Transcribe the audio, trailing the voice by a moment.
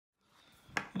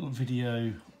Another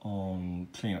video on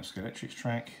cleaning up Scalextric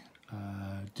track,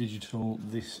 digital.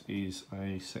 This is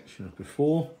a section of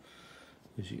before.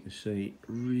 As you can see,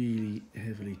 really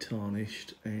heavily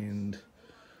tarnished and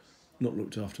not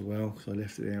looked after well because I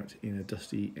left it out in a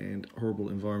dusty and horrible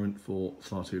environment for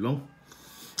far too long.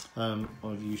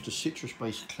 I've used a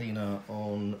citrus-based cleaner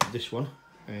on this one,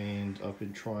 and I've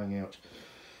been trying out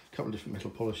a couple of different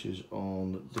metal polishes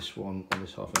on this one, on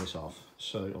this half and this half.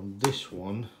 So on this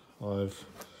one, I've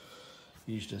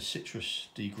used a citrus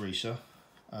degreaser,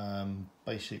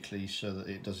 basically so that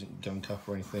it doesn't gunk up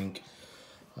or anything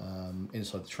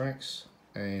inside the tracks,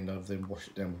 and I've then washed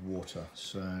it down with water.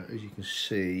 So as you can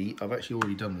see, I've actually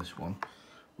already done this one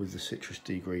with the citrus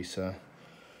degreaser,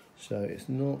 so it's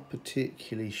not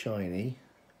particularly shiny,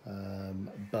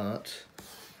 but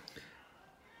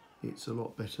it's a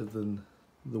lot better than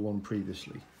the one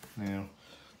previously. Now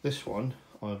this one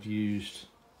I've used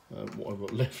what I've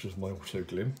got left of my auto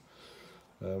glim,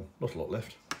 not a lot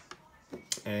left,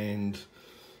 and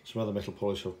some other metal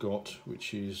polish I've got,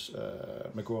 which is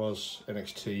Meguiers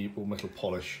NXT all metal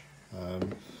polish.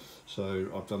 So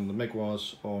I've done the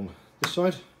Meguiers on this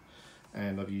side,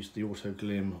 and I've used the auto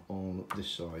glim on this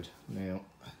side. Now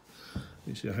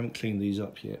you see I haven't cleaned these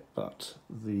up yet, but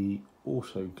the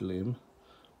auto glim,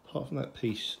 apart from that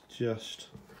piece just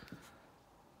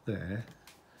there,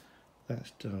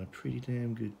 that's done a pretty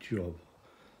damn good job.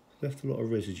 Left a lot of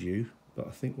residue, but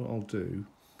I think what I'll do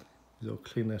is I'll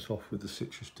clean that off with the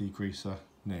citrus degreaser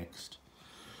next.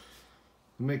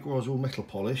 The Meguiers all metal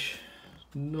polish,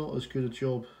 not as good a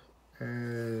job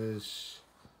as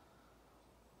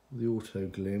the auto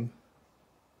glim.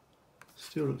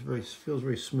 Still looks feels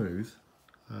very smooth,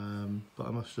 but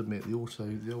I must admit the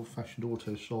old-fashioned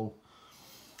Autosol,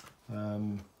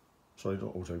 sorry,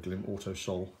 not auto glim,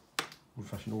 Autosol,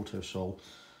 old-fashioned Autosol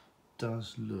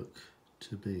does look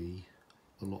to be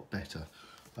a lot better.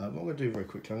 What I'm going to do very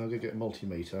quickly, I'm going to get a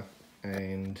multimeter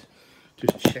and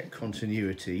just check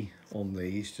continuity on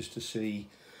these, just to see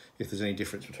if there's any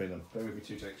difference between them. Bear with me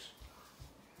 2 seconds.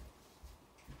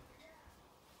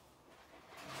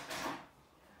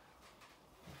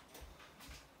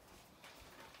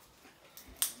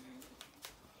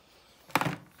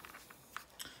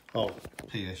 Oh,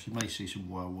 P.S. you may see some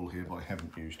wire wool here, but I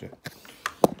haven't used it.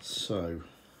 So,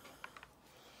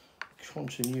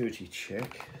 continuity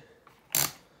check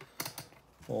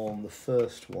on the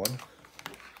first one.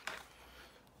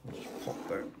 I'll just pop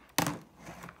that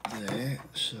there,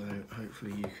 so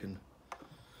hopefully you can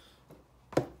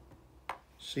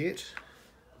see it.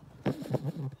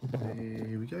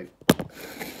 There we go.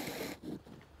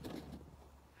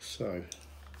 So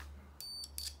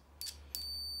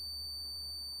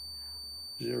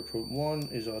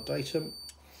 0.1 is our datum.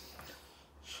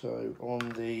 So on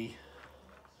the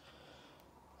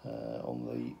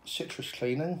citrus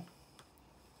cleaning,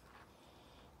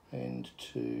 end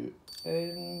to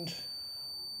end,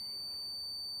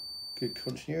 good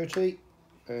continuity,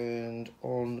 and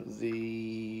on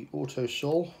the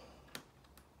Autosol,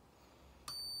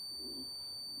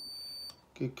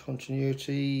 good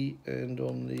continuity, and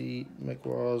on the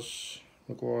Meguiers,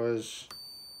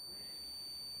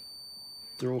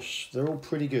 they're all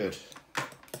pretty good.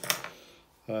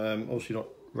 Obviously not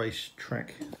race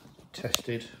track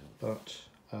tested, but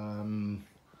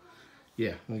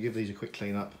yeah, I'm going to give these a quick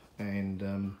clean up and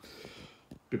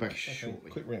be back shortly.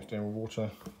 Quick rinse down with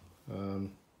water.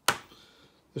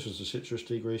 This was the citrus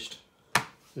degreased,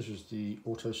 this was the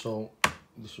Autosol,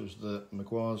 this was the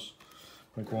Meguiers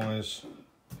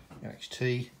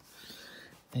NXT,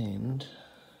 and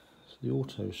the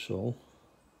Autosol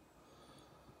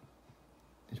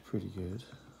is pretty good.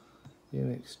 The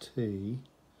NXT,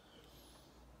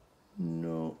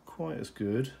 not quite as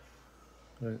good,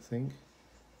 I don't think.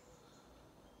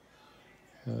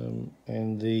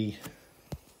 And the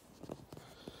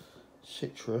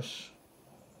citrus,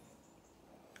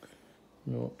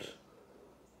 not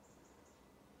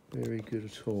very good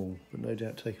at all, but no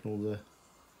doubt taken all the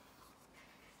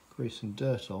grease and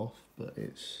dirt off, but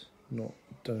it's not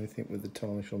done anything with the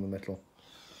tarnish on the metal.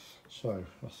 So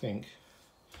I think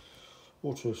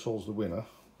Autosol's the winner,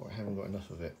 but I haven't got enough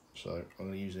of it, so I'm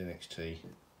going to use the NXT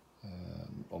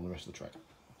on the rest of the track.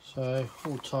 So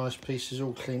all tarnished pieces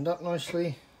all cleaned up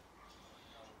nicely,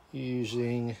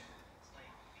 using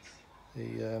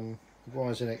the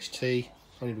Meguiers NXT,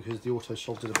 only because the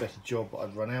Autosol did a better job, but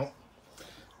I'd run out,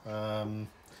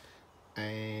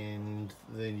 and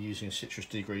then using a citrus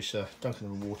degreaser, dunking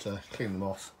them in water, cleaning them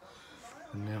off,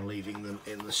 and now leaving them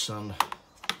in the sun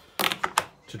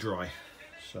to dry.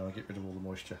 So I'll get rid of all the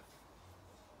moisture.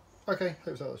 Okay,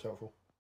 hope that was helpful.